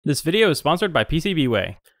This video is sponsored by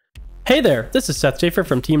PCBWay. Hey there, this is Seth Schaefer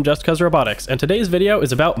from Team Just Cause Robotics, and today's video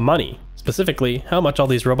is about money, specifically how much all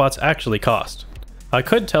these robots actually cost. I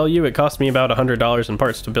could tell you it cost me about $100 in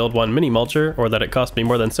parts to build one mini mulcher, or that it cost me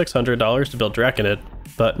more than $600 to build Draconid,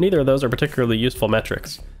 but neither of those are particularly useful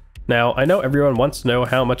metrics. Now, I know everyone wants to know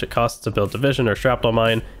how much it costs to build Division or Shrapnel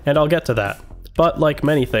Mine, and I'll get to that. But like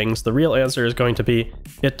many things, the real answer is going to be,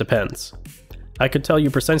 it depends. I could tell you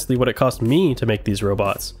precisely what it cost me to make these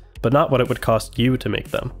robots, but not what it would cost you to make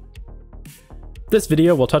them. This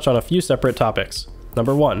video will touch on a few separate topics.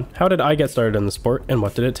 Number 1, how did I get started in the sport and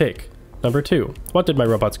what did it take? Number 2, what did my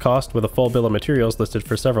robots cost with a full bill of materials listed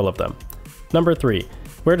for several of them? Number 3,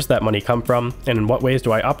 where does that money come from and in what ways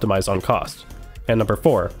do I optimize on cost? And number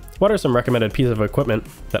 4, what are some recommended pieces of equipment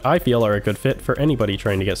that I feel are a good fit for anybody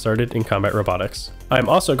trying to get started in combat robotics? I am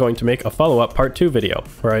also going to make a follow-up part 2 video,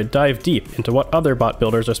 where I dive deep into what other bot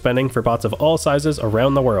builders are spending for bots of all sizes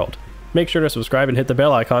around the world. Make sure to subscribe and hit the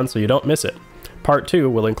bell icon so you don't miss it. Part 2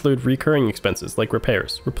 will include recurring expenses like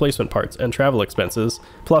repairs, replacement parts, and travel expenses,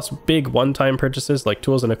 plus big one-time purchases like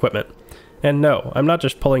tools and equipment. And no, I'm not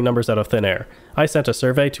just pulling numbers out of thin air. I sent a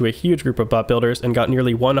survey to a huge group of bot builders and got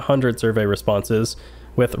nearly 100 survey responses,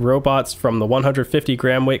 with robots from the 150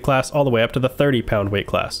 gram weight class all the way up to the 30 pound weight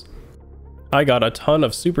class. I got a ton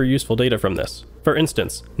of super useful data from this. For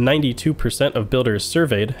instance, 92% of builders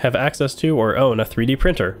surveyed have access to or own a 3D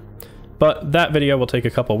printer. But that video will take a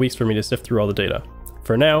couple weeks for me to sift through all the data.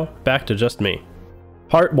 For now, back to just me.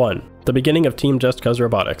 Part 1, the beginning of Team Just Cause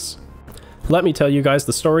Robotics. Let me tell you guys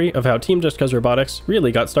the story of how Team Just Cause Robotics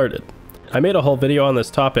really got started. I made a whole video on this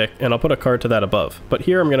topic, and I'll put a card to that above, but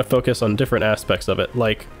here I'm going to focus on different aspects of it,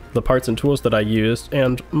 like the parts and tools that I used,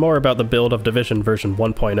 and more about the build of Division version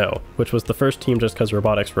 1.0, which was the first Team Just Cause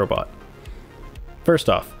Robotics robot. First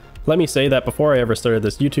off, let me say that before I ever started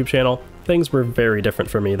this YouTube channel, things were very different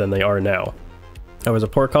for me than they are now. I was a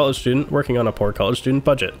poor college student working on a poor college student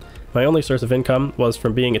budget. My only source of income was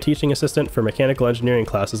from being a teaching assistant for mechanical engineering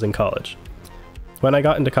classes in college. When I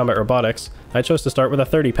got into combat robotics, I chose to start with a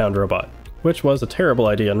 30 pound robot, which was a terrible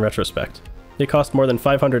idea in retrospect. It cost more than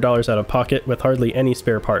 $500 out of pocket with hardly any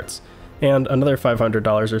spare parts, and another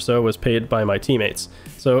 $500 or so was paid by my teammates,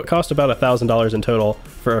 so it cost about $1,000 in total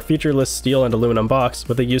for a featureless steel and aluminum box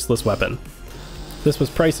with a useless weapon. This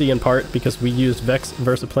was pricey in part because we used Vex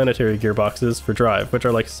Versaplanetary gearboxes for drive, which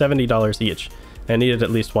are like $70 each, and needed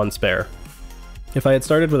at least one spare. If I had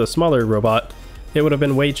started with a smaller robot, it would have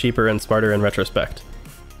been way cheaper and smarter in retrospect.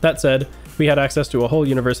 That said, we had access to a whole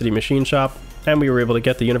university machine shop, and we were able to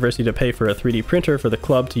get the university to pay for a 3D printer for the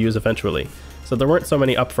club to use eventually, so there weren't so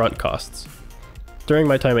many upfront costs. During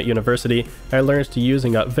my time at university, I learned to use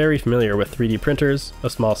and got very familiar with 3D printers, a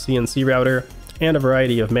small CNC router, and a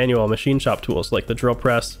variety of manual machine shop tools like the drill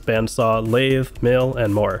press, bandsaw, lathe, mill,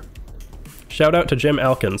 and more. Shout out to Jim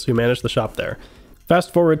Alkins, who managed the shop there.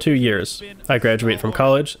 Fast forward 2 years, I graduate from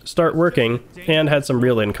college, start working, and had some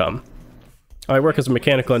real income. I work as a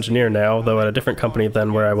mechanical engineer now, though at a different company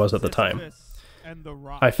than where I was at the time.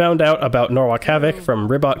 I found out about Norwalk Havoc from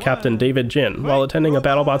Ribot Captain David Jin while attending a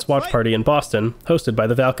BattleBots watch party in Boston, hosted by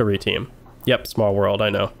the Valkyrie team. Yep, small world, I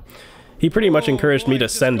know. He pretty much encouraged me to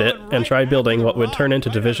send it and try building what would turn into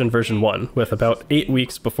Division version 1 with about 8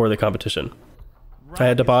 weeks before the competition. I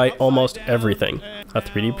had to buy almost everything. A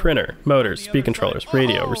 3D printer, motors, speed controllers,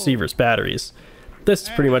 radio, receivers, batteries. This is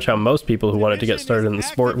pretty much how most people who wanted to get started in the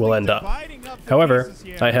sport will end up. However,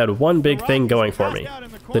 I had one big thing going for me,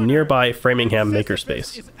 the nearby Framingham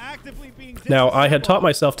makerspace. Now, I had taught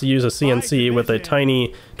myself to use a CNC with a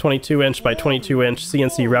tiny 22-inch by 22-inch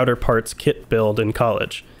CNC router parts kit build in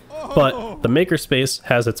college. But the makerspace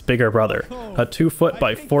has its bigger brother, a 2-foot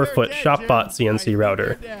by 4-foot ShopBot CNC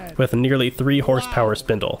router, with a nearly 3 horsepower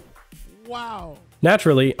spindle. Wow.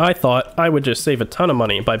 Naturally, I thought I would just save a ton of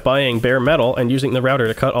money by buying bare metal and using the router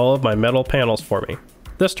to cut all of my metal panels for me.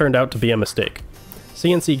 This turned out to be a mistake.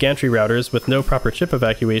 CNC gantry routers with no proper chip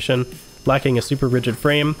evacuation, lacking a super rigid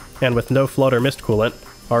frame, and with no flood or mist coolant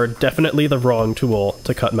are definitely the wrong tool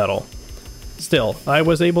to cut metal. Still, I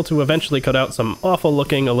was able to eventually cut out some awful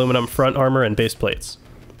looking aluminum front armor and base plates.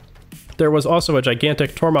 There was also a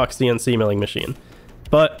gigantic Tormach CNC milling machine,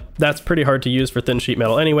 but that's pretty hard to use for thin sheet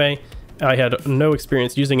metal anyway. I had no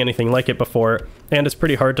experience using anything like it before, and it's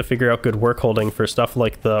pretty hard to figure out good work holding for stuff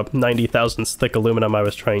like the 90 thousandths thick aluminum I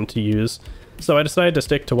was trying to use, so I decided to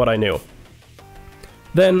stick to what I knew.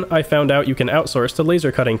 Then I found out you can outsource to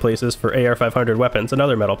laser cutting places for AR-500 weapons and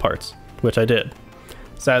other metal parts, which I did.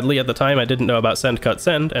 Sadly, at the time I didn't know about Send Cut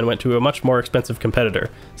Send and went to a much more expensive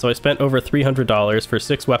competitor, so I spent over $300 for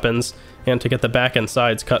 6 weapons and to get the back and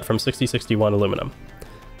sides cut from 6061 aluminum.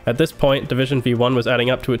 At this point, Division V1 was adding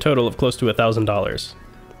up to a total of close to $1,000.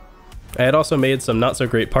 I had also made some not so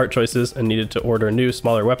great part choices and needed to order new,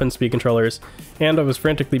 smaller weapon speed controllers, and I was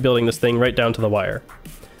frantically building this thing right down to the wire.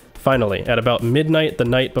 Finally, at about midnight the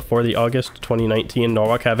night before the August 2019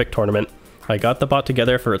 Norwalk Havoc tournament, I got the bot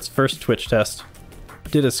together for its first Twitch test,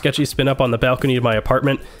 did a sketchy spin up on the balcony of my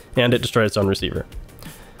apartment, and it destroyed its own receiver.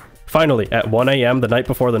 Finally, at 1 AM the night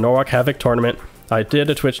before the Norwalk Havoc tournament, I did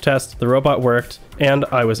a Twitch test, the robot worked, and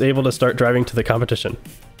I was able to start driving to the competition.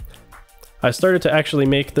 I started to actually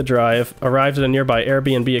make the drive, arrived at a nearby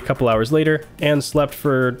Airbnb a couple hours later, and slept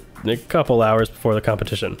for a couple hours before the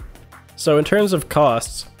competition. So in terms of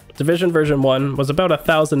costs, Division version 1 was about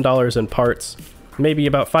 $1,000 in parts, maybe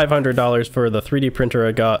about $500 for the 3D printer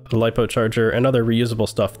I got, the LiPo charger, and other reusable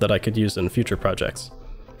stuff that I could use in future projects.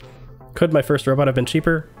 Could my first robot have been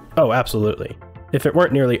cheaper? Oh, absolutely. If it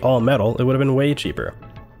weren't nearly all metal, it would have been way cheaper.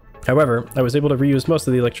 However, I was able to reuse most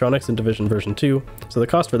of the electronics in Division version 2, so the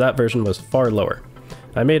cost for that version was far lower.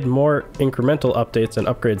 I made more incremental updates and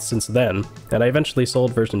upgrades since then, and I eventually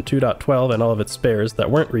sold version 2.12 and all of its spares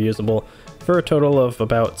that weren't reusable for a total of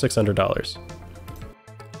about $600.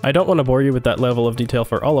 I don't want to bore you with that level of detail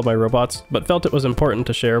for all of my robots, but felt it was important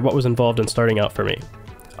to share what was involved in starting out for me.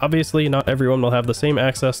 Obviously, not everyone will have the same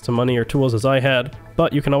access to money or tools as I had,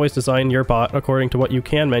 but you can always design your bot according to what you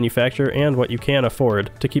can manufacture and what you can afford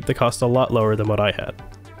to keep the cost a lot lower than what I had.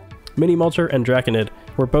 Minimulcher and Draconid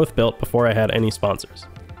were both built before I had any sponsors.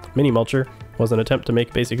 Minimulcher was an attempt to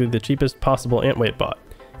make basically the cheapest possible Antweight bot.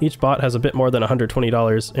 Each bot has a bit more than $120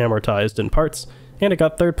 amortized in parts, and it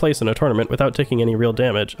got 3rd place in a tournament without taking any real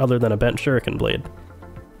damage other than a bent shuriken blade.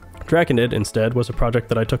 Draconid, instead, was a project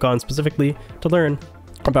that I took on specifically to learn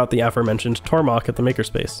about the aforementioned Tormach at the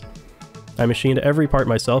Makerspace. I machined every part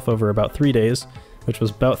myself over about 3 days, which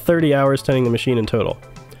was about 30 hours tending the machine in total.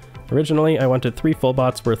 Originally, I wanted 3 full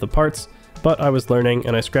bots worth of parts, but I was learning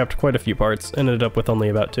and I scrapped quite a few parts and ended up with only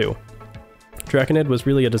about 2. Draconid was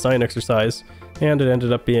really a design exercise, and it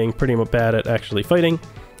ended up being pretty bad at actually fighting,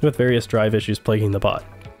 with various drive issues plaguing the bot.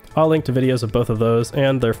 I'll link to videos of both of those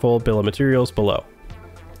and their full bill of materials below.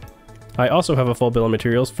 I also have a full bill of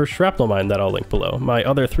materials for Shrapnel Mine that I'll link below, my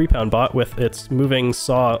other 3-pound bot with its moving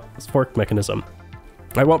saw fork mechanism.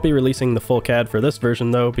 I won't be releasing the full CAD for this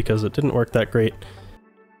version though, because it didn't work that great.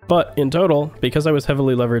 But in total, because I was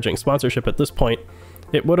heavily leveraging sponsorship at this point,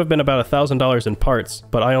 it would have been about $1,000 in parts,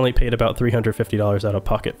 but I only paid about $350 out of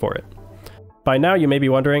pocket for it. By now you may be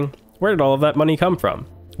wondering, where did all of that money come from?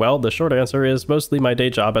 Well, the short answer is mostly my day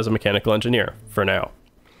job as a mechanical engineer, for now.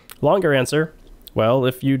 Longer answer, well,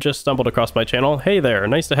 if you just stumbled across my channel, hey there,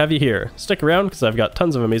 nice to have you here. Stick around because I've got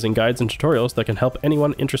tons of amazing guides and tutorials that can help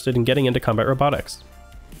anyone interested in getting into combat robotics.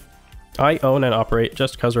 I own and operate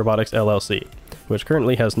Just Cuz Robotics LLC, which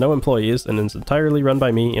currently has no employees and is entirely run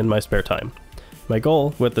by me in my spare time. My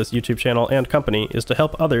goal with this YouTube channel and company is to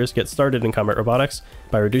help others get started in combat robotics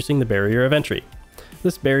by reducing the barrier of entry.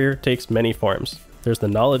 This barrier takes many forms. There's the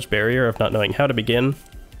knowledge barrier of not knowing how to begin,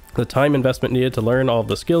 the time investment needed to learn all of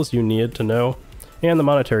the skills you need to know, and the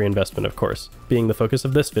monetary investment, of course, being the focus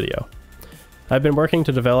of this video. I've been working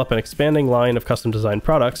to develop an expanding line of custom designed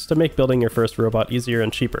products to make building your first robot easier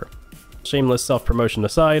and cheaper. Shameless self-promotion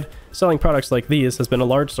aside, selling products like these has been a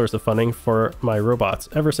large source of funding for my robots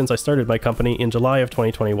ever since I started my company in July of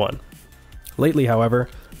 2021. Lately, however,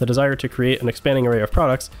 the desire to create an expanding array of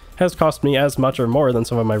products has cost me as much or more than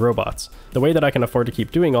some of my robots. The way that I can afford to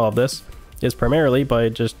keep doing all of this is primarily by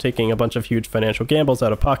just taking a bunch of huge financial gambles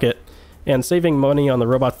out of pocket, and saving money on the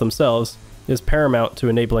robots themselves is paramount to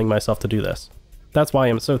enabling myself to do this. That's why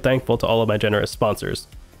I'm so thankful to all of my generous sponsors,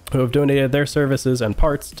 who have donated their services and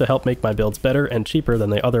parts to help make my builds better and cheaper than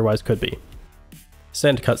they otherwise could be.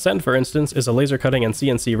 SendCutSend, for instance, is a laser cutting and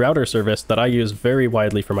CNC router service that I use very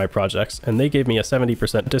widely for my projects, and they gave me a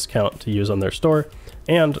 70% discount to use on their store,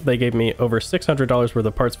 and they gave me over $600 worth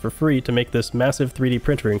of parts for free to make this massive 3D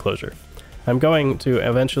printer enclosure. I'm going to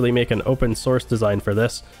eventually make an open source design for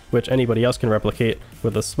this, which anybody else can replicate,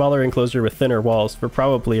 with a smaller enclosure with thinner walls for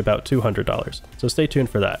probably about $200, so stay tuned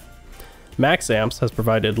for that. MaxAmps has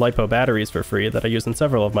provided LiPo batteries for free that I use in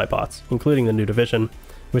several of my bots, including the new Division,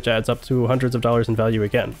 which adds up to hundreds of dollars in value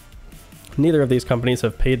again. Neither of these companies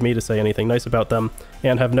have paid me to say anything nice about them,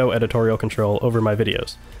 and have no editorial control over my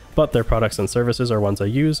videos, but their products and services are ones I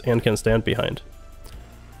use and can stand behind.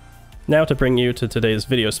 Now to bring you to today's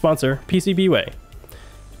video sponsor, PCBWay.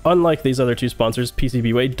 Unlike these other two sponsors,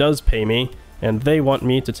 PCBWay does pay me, and they want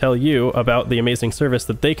me to tell you about the amazing service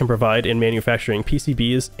that they can provide in manufacturing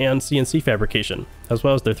PCBs and CNC fabrication, as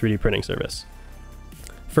well as their 3D printing service.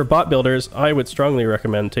 For bot builders, I would strongly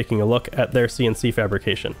recommend taking a look at their CNC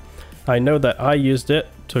fabrication. I know that I used it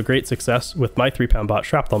to great success with my 3-pound bot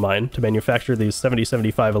shrapnel mine to manufacture these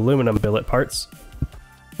 7075 aluminum billet parts.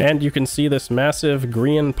 And you can see this massive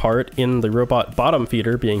green part in the robot bottom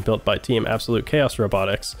feeder being built by Team Absolute Chaos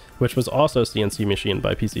Robotics, which was also CNC machined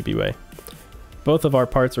by PCBWay. Both of our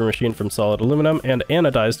parts were machined from solid aluminum and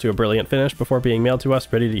anodized to a brilliant finish before being mailed to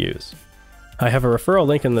us ready to use. I have a referral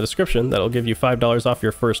link in the description that'll give you $5 off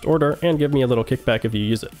your first order and give me a little kickback if you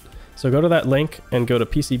use it. So go to that link and go to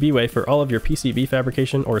PCBWay for all of your PCB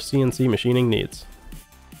fabrication or CNC machining needs.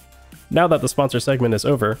 Now that the sponsor segment is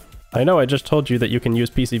over, I know I just told you that you can use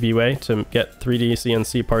PCBWay to get 3D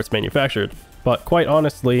CNC parts manufactured, but quite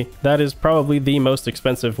honestly, that is probably the most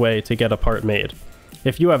expensive way to get a part made.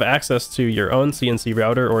 If you have access to your own CNC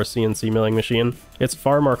router or CNC milling machine, it's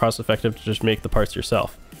far more cost effective to just make the parts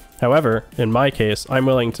yourself. However, in my case, I'm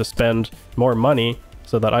willing to spend more money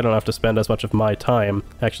so that I don't have to spend as much of my time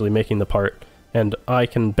actually making the part, and I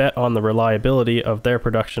can bet on the reliability of their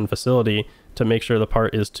production facility to make sure the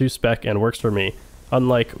part is to spec and works for me,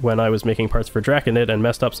 unlike when I was making parts for Draconid and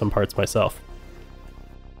messed up some parts myself.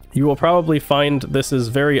 You will probably find this is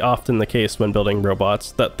very often the case when building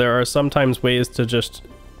robots, that there are sometimes ways to just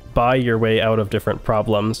buy your way out of different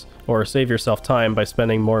problems, or save yourself time by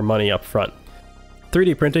spending more money up front.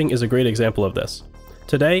 3D printing is a great example of this.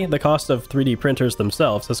 Today, the cost of 3D printers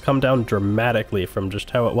themselves has come down dramatically from just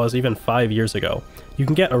how it was even 5 years ago. You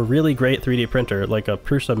can get a really great 3D printer like a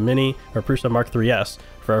Prusa Mini or Prusa Mark III's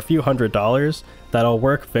for a few $100s that'll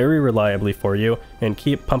work very reliably for you and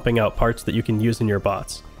keep pumping out parts that you can use in your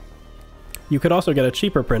bots. You could also get a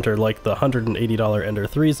cheaper printer like the $180 Ender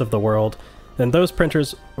 3s of the world, and those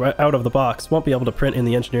printers out of the box won't be able to print in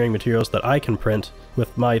the engineering materials that I can print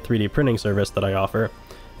with my 3D printing service that I offer.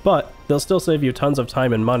 But they'll still save you tons of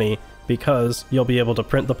time and money because you'll be able to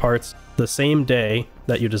print the parts the same day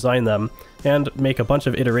that you design them and make a bunch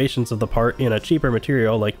of iterations of the part in a cheaper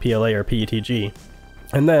material like PLA or PETG.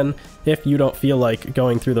 And then, if you don't feel like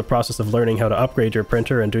going through the process of learning how to upgrade your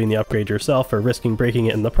printer and doing the upgrade yourself or risking breaking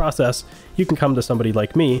it in the process, you can come to somebody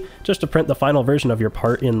like me just to print the final version of your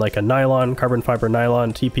part in like a nylon, carbon fiber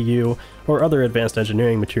nylon, TPU, or other advanced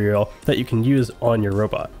engineering material that you can use on your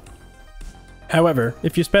robot. However,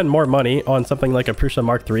 if you spend more money on something like a Prusa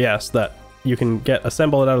Mark III's that you can get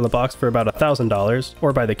assembled out of the box for about $1,000,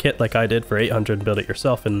 or buy the kit like I did for $800 and build it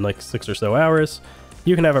yourself in like 6 or so hours,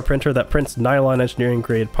 you can have a printer that prints nylon engineering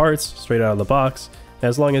grade parts straight out of the box,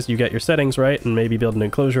 as long as you get your settings right and maybe build an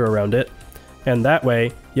enclosure around it. And that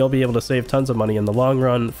way, you'll be able to save tons of money in the long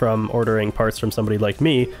run from ordering parts from somebody like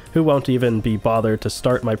me who won't even be bothered to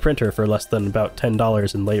start my printer for less than about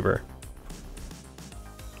 $10 in labor.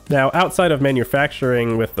 Now, outside of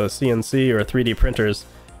manufacturing with the CNC or 3D printers,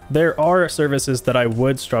 there are services that I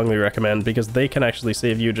would strongly recommend because they can actually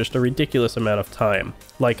save you just a ridiculous amount of time,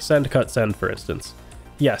 like Send Cut Send for instance.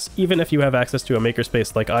 Yes, even if you have access to a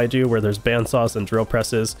makerspace like I do where there's bandsaws and drill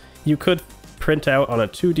presses, you could print out on a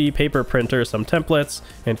 2D paper printer some templates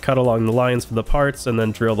and cut along the lines for the parts and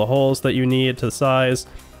then drill the holes that you need to size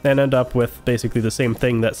and end up with basically the same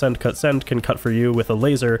thing that Send Cut Send can cut for you with a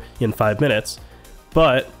laser in 5 minutes.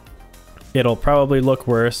 But it'll probably look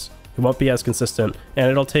worse, it won't be as consistent, and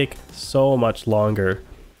it'll take so much longer.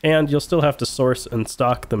 And you'll still have to source and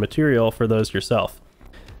stock the material for those yourself.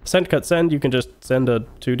 Send Cut Send you can just send a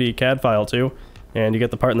 2D CAD file to, and you get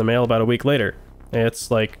the part in the mail about a week later. It's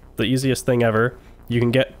like the easiest thing ever. You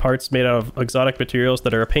can get parts made out of exotic materials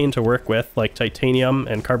that are a pain to work with, like titanium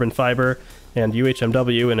and carbon fiber and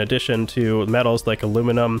UHMW, in addition to metals like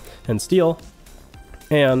aluminum and steel.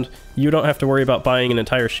 And you don't have to worry about buying an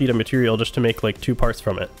entire sheet of material just to make like 2 parts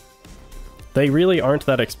from it. They really aren't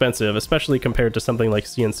that expensive, especially compared to something like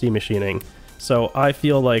CNC machining, so I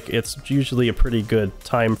feel like it's usually a pretty good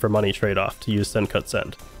time for money trade-off to use Send Cut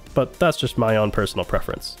Send, but that's just my own personal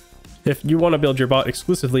preference. If you want to build your bot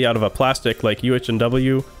exclusively out of a plastic like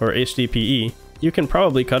UHMW or HDPE, you can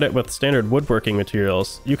probably cut it with standard woodworking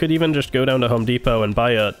materials. You could even just go down to Home Depot and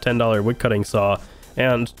buy a $10 woodcutting saw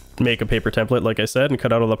and make a paper template, like I said, and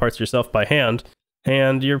cut out all the parts yourself by hand,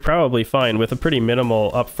 and you're probably fine with a pretty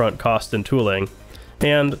minimal upfront cost and tooling.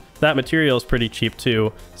 And that material is pretty cheap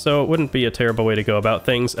too, so it wouldn't be a terrible way to go about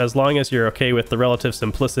things as long as you're okay with the relative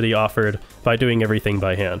simplicity offered by doing everything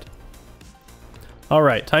by hand.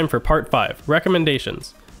 Alright, time for part 5,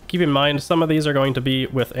 recommendations. Keep in mind, some of these are going to be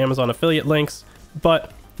with Amazon affiliate links,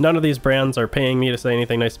 but none of these brands are paying me to say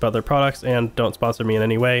anything nice about their products and don't sponsor me in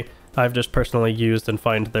any way. I've just personally used and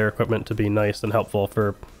find their equipment to be nice and helpful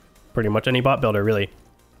for pretty much any bot builder, really.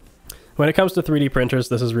 When it comes to 3D printers,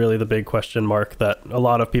 this is really the big question mark that a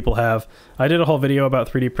lot of people have. I did a whole video about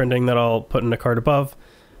 3D printing that I'll put in a card above.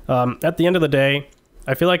 At the end of the day,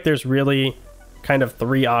 I feel like there's really kind of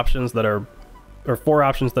four options that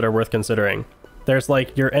are worth considering. There's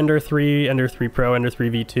like your Ender 3, Ender 3 Pro, Ender 3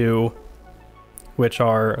 V2, which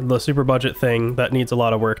are the super budget thing that needs a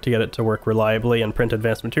lot of work to get it to work reliably and print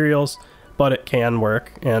advanced materials, but it can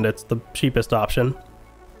work, and it's the cheapest option.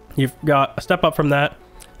 You've got a step up from that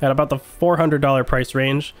at about the $400 price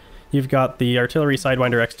range. You've got the Artillery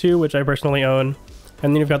Sidewinder X2, which I personally own,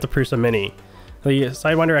 and then you've got the Prusa Mini. The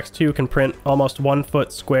Sidewinder X2 can print almost 1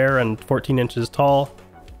 foot square and 14 inches tall,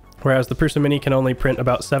 whereas the Prusa Mini can only print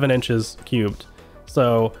about 7 inches cubed.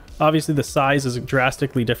 So obviously the size is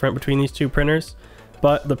drastically different between these two printers,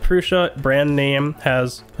 but the Prusa brand name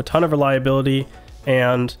has a ton of reliability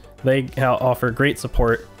and they offer great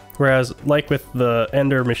support. Whereas like with the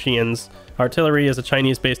Ender machines, Artillery is a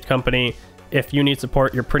Chinese-based company. If you need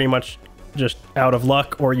support, you're pretty much just out of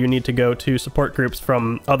luck, or you need to go to support groups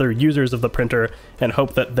from other users of the printer and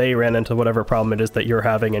hope that they ran into whatever problem it is that you're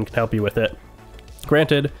having and can help you with it.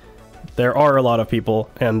 Granted, there are a lot of people,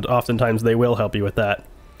 and oftentimes they will help you with that.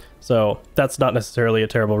 So that's not necessarily a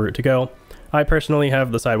terrible route to go. I personally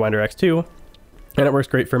have the Sidewinder X2, and it works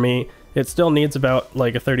great for me. It still needs about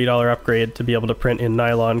like a $30 upgrade to be able to print in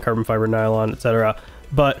nylon, carbon fiber nylon, etc.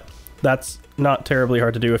 But that's not terribly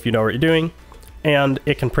hard to do if you know what you're doing, and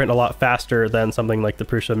it can print a lot faster than something like the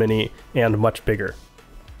Prusa Mini and much bigger.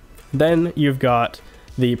 Then you've got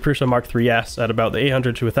the Prusa Mark IIIs at about the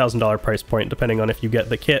 $800 to $1,000 price point, depending on if you get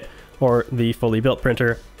the kit or the fully built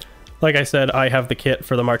printer. Like I said, I have the kit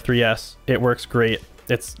for the Mark IIIs. It works great.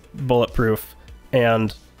 It's bulletproof,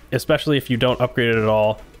 and especially if you don't upgrade it at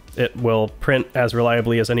all, it will print as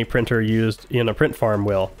reliably as any printer used in a print farm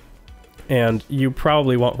will. And you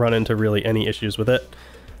probably won't run into really any issues with it.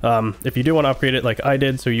 If you do want to upgrade it like I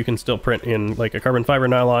did, so you can still print in like a carbon fiber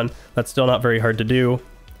nylon, that's still not very hard to do,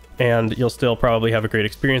 and you'll still probably have a great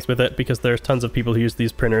experience with it because there's tons of people who use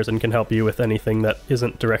these printers and can help you with anything that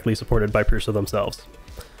isn't directly supported by Prusa themselves.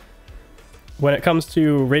 When it comes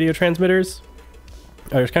to radio transmitters,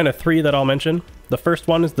 there's kind of three that I'll mention. The first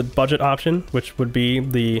one is the budget option, which would be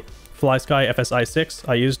the FlySky FSI6.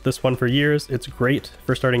 I used this one for years. It's great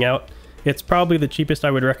for starting out. It's probably the cheapest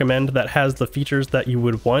I would recommend that has the features that you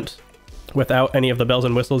would want without any of the bells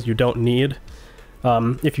and whistles you don't need.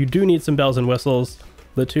 If you do need some bells and whistles,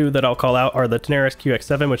 the two that I'll call out are the Tenaris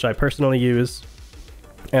QX7, which I personally use,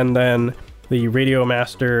 and then the Radio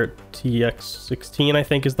Master TX16, I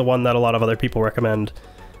think, is the one that a lot of other people recommend.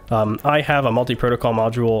 I have a multi-protocol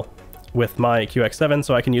module with my QX7,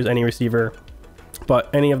 so I can use any receiver,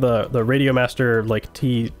 but any of the Radio Master like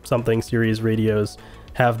T something series radios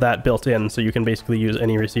have that built in, so you can basically use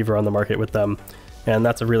any receiver on the market with them, and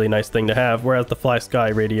that's a really nice thing to have, whereas the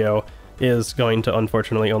FlySky radio is going to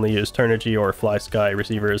unfortunately only use Turnigy or FlySky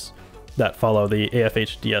receivers that follow the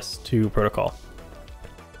AFH-DS2 protocol.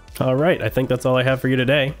 Alright, I think that's all I have for you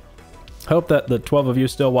today. Hope that the 12 of you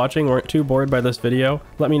still watching weren't too bored by this video.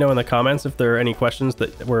 Let me know in the comments if there are any questions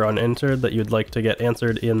that were unanswered that you'd like to get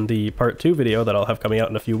answered in the part 2 video that I'll have coming out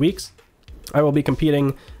in a few weeks. I will be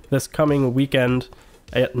competing this coming weekend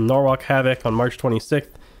at Norwalk Havoc on March 26th,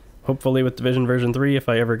 hopefully with Division version 3 if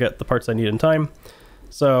I ever get the parts I need in time.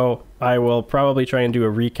 So I will probably try and do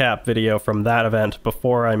a recap video from that event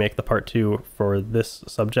before I make the part 2 for this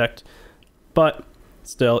subject. But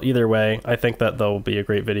still, either way, I think that will be a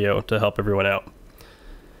great video to help everyone out.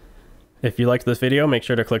 If you liked this video, make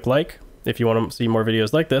sure to click like. If you want to see more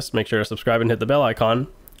videos like this, make sure to subscribe and hit the bell icon.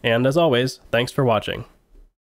 And as always, thanks for watching.